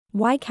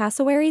Why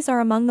cassowaries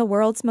are among the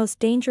world's most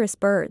dangerous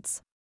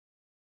birds.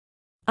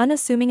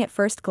 Unassuming at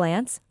first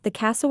glance, the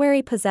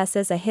cassowary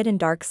possesses a hidden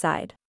dark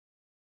side.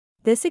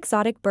 This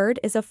exotic bird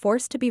is a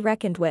force to be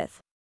reckoned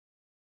with.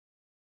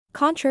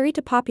 Contrary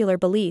to popular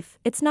belief,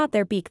 it's not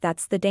their beak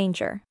that's the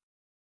danger.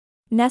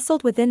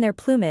 Nestled within their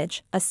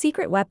plumage, a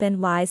secret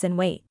weapon lies in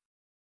wait.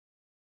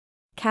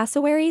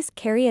 Cassowaries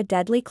carry a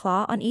deadly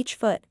claw on each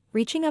foot,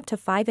 reaching up to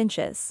 5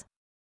 inches.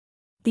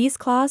 These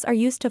claws are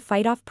used to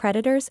fight off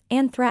predators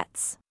and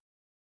threats.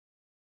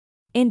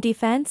 In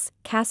defense,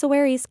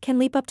 cassowaries can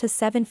leap up to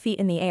 7 feet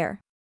in the air.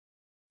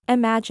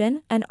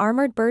 Imagine an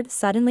armored bird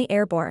suddenly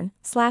airborne,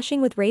 slashing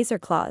with razor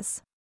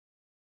claws.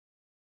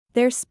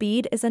 Their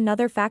speed is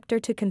another factor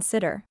to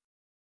consider.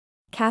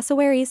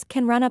 Cassowaries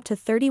can run up to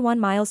 31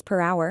 miles per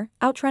hour,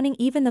 outrunning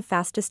even the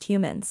fastest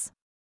humans.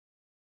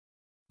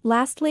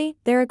 Lastly,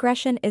 their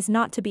aggression is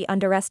not to be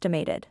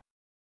underestimated.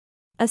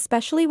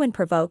 Especially when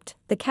provoked,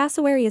 the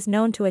cassowary is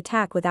known to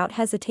attack without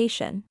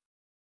hesitation.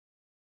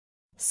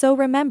 So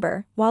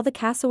remember, while the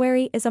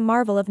cassowary is a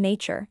marvel of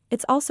nature,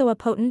 it's also a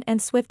potent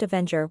and swift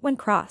avenger when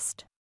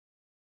crossed.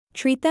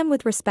 Treat them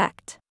with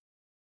respect.